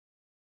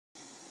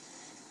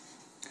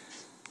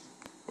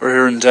We're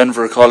here in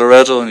Denver,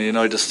 Colorado in the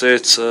United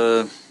States.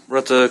 We're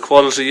at the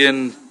Quality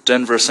Inn,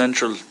 Denver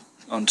Central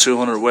on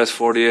 200 West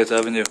 48th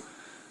Avenue.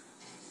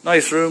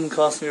 Nice room,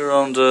 cost me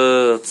around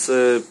I'd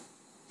say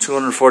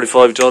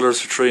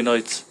 $245 for 3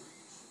 nights.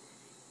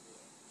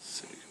 Let's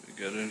see, can we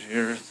get in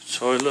here? The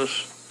toilet.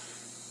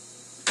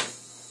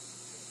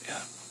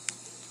 Yeah.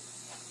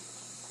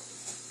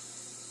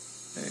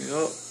 There you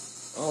go.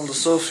 All the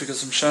stuff, you get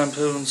some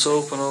shampoo and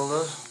soap and all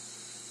that.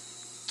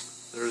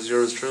 There's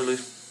yours truly.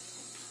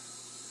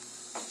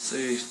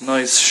 See,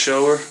 nice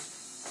shower.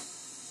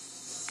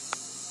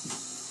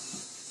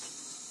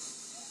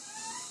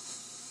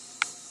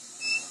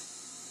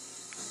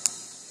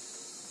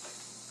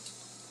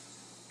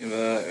 You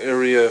have an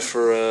area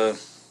for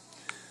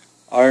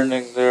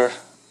ironing there,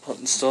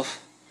 putting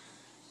stuff.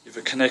 You have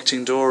a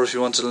connecting door if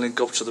you want to link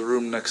up to the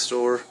room next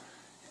door.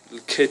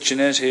 Little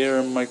kitchenette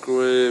here,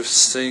 microwave,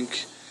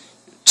 sink,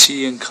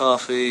 tea and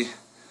coffee.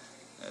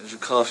 There's your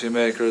coffee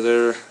maker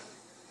there.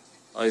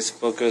 Ice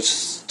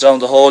bucket. Down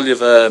the hall you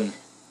have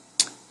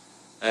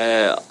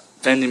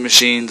vending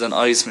machines and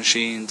ice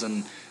machines,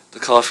 and the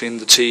coffee and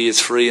the tea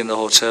is free in the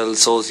hotel,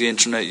 so is the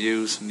internet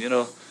use, and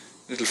little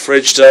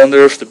fridge down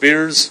there for the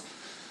beers.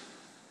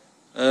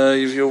 You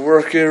have your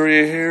work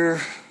area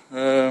here.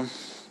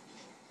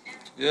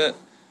 Yeah,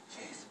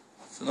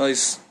 it's a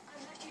nice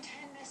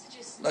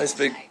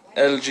big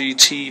LG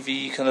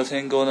TV kind of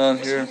thing going on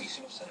here.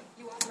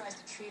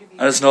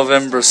 And it's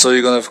November, so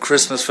you're going to have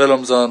Christmas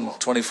films on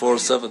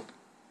 24/7.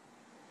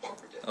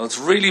 Now it's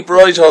really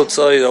bright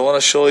outside. I want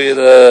to show you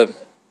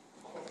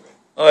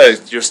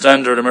your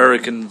standard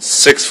American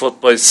 6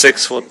 foot by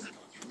 6 foot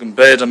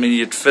bed. I mean,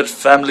 you'd fit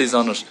families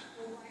on it.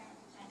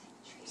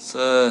 It's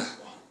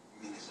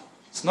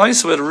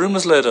nice the way the room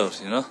is laid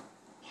out,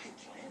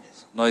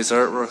 Nice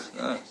artwork.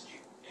 Yeah.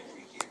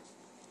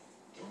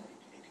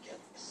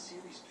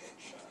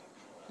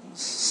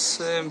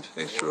 Same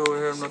picture over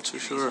here, I'm not too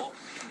sure.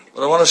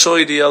 But I want to show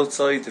you the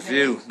outside, the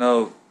view.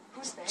 Now,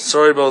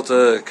 sorry about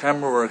the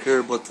camera work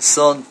here, but the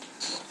sun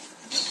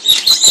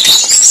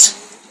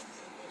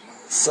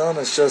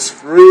is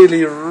just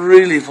really,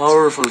 really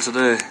powerful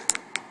today.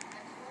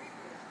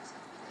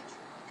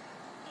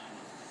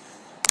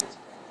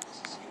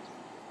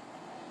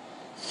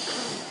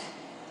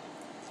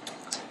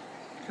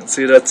 You can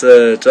see that's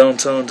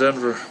downtown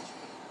Denver.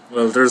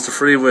 Well, there's the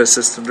freeway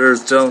system,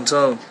 there's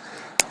downtown.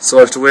 So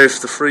I have to wait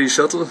for the free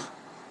shuttle.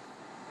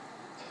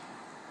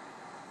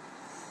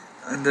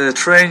 And the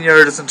train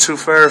yard isn't too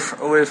far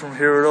away from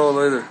here at all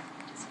either.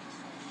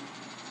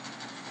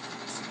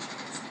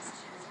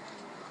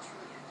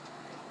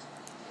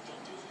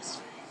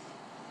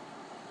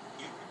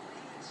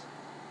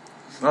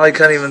 I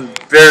can't even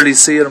barely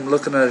see it, I'm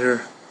looking at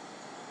here.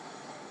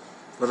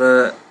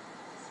 But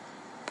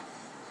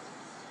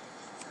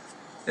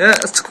yeah,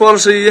 it's the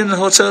Quality Inn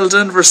Hotel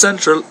Denver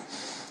Central.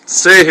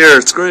 Stay here,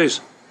 it's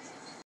great.